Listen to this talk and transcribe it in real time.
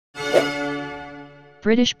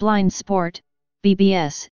British Blind Sport,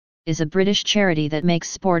 BBS, is a British charity that makes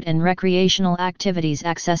sport and recreational activities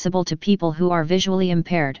accessible to people who are visually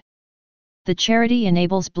impaired. The charity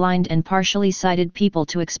enables blind and partially sighted people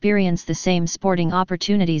to experience the same sporting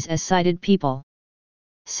opportunities as sighted people.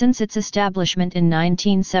 Since its establishment in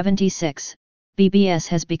 1976, BBS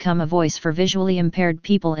has become a voice for visually impaired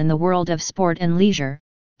people in the world of sport and leisure,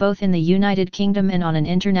 both in the United Kingdom and on an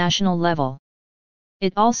international level.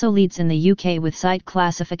 It also leads in the UK with sight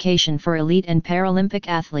classification for elite and Paralympic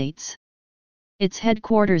athletes. Its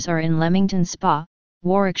headquarters are in Leamington Spa,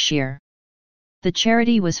 Warwickshire. The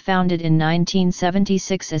charity was founded in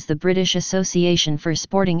 1976 as the British Association for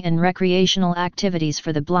Sporting and Recreational Activities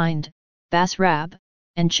for the Blind, BASRAB,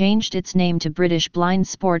 and changed its name to British Blind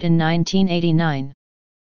Sport in 1989.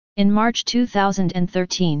 In March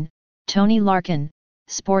 2013, Tony Larkin,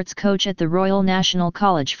 sports coach at the Royal National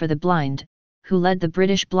College for the Blind, who led the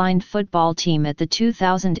British blind football team at the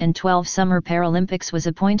 2012 Summer Paralympics, was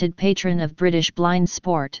appointed patron of British blind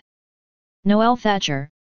sport. Noel Thatcher,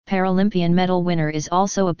 Paralympian medal winner, is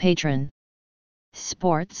also a patron.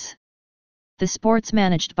 Sports. The sports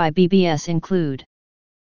managed by BBS include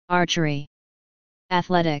archery,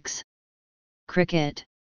 athletics, cricket,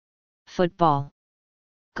 football,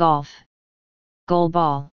 golf,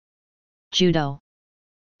 goalball, judo,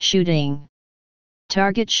 shooting,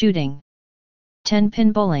 target shooting,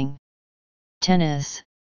 10-pin bowling, tennis,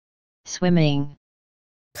 swimming.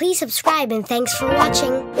 Please subscribe and thanks for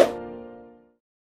watching.